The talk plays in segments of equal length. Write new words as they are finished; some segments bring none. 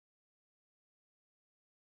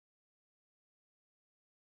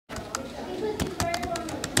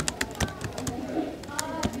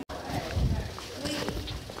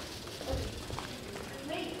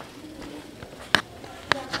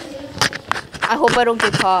I hope I don't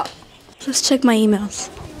get caught. Let's check my emails.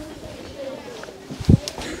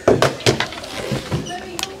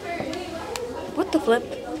 What the flip?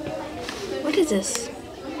 What is this?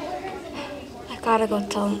 I gotta go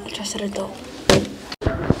tell a trusted adult.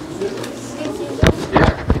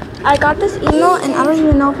 I got this email and I don't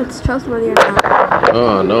even know if it's trustworthy or not.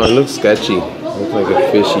 Oh no, it looks sketchy. Looks like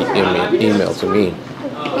a fishy email to me.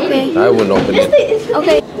 Okay. I wouldn't open it.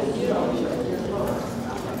 Okay.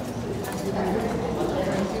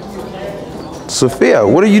 Sophia,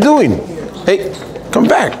 what are you doing? Hey, come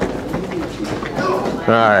back. All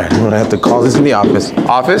right, I'm gonna have to call this in the office.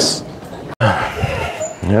 Office? All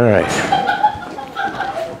right.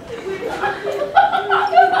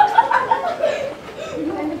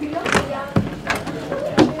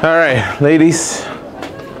 All right, ladies.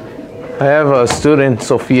 I have a student,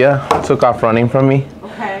 Sophia, took off running from me.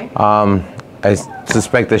 Okay. I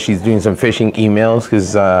suspect that she's doing some phishing emails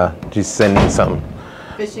because she's sending some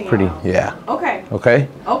Fishing pretty, out. yeah. Okay. Okay?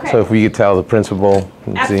 Okay. So if we could tell the principal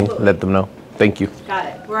and see, Absolutely. let them know. Thank you. Got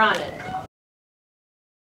it. We're on it.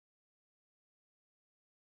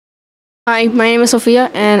 Hi, my name is Sophia,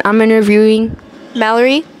 and I'm interviewing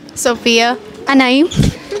Mallory, Sophia, Anaim.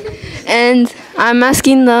 and I'm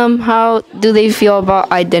asking them how do they feel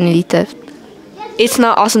about identity theft. It's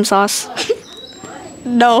not awesome sauce.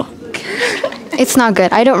 No. It's not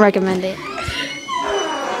good. I don't recommend it.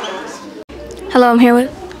 Hello, I'm here with.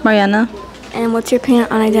 Mariana. And what's your opinion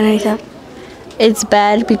on identity theft? It's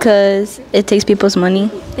bad because it takes people's money.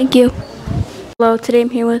 Thank you. Hello, today I'm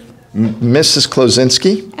here with. Mrs.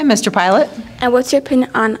 Klozinski, And Mr. Pilot. And what's your opinion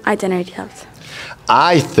on identity theft?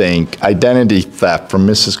 I think identity theft from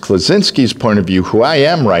Mrs. Klozinski's point of view, who I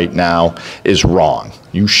am right now, is wrong.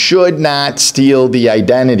 You should not steal the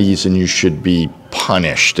identities and you should be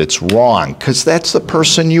punished. It's wrong because that's the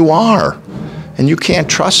person you are. And you can't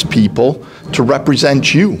trust people to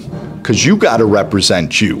represent you because you got to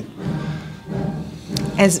represent you.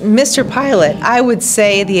 As Mr. Pilot, I would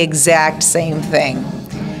say the exact same thing.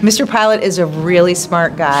 Mr. Pilot is a really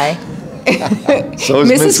smart guy. So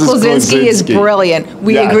is Mrs. Klozinski is brilliant.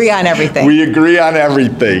 We Yes. agree on everything. We agree on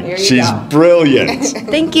everything. There you She's go. brilliant.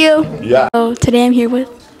 Thank you. Yeah. So today I'm here with.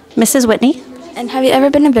 Mrs. Whitney? And have you ever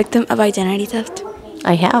been a victim of identity theft?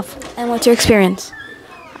 I have. And what's your experience?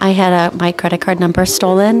 I had my credit card number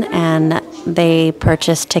stolen, and they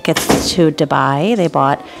purchased tickets to Dubai. They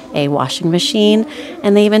bought a washing machine,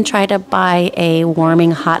 and they even tried to buy a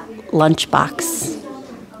warming hot lunchbox.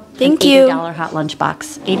 Thank An you. $80 hot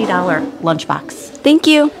lunchbox. $80 lunchbox. Thank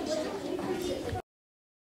you.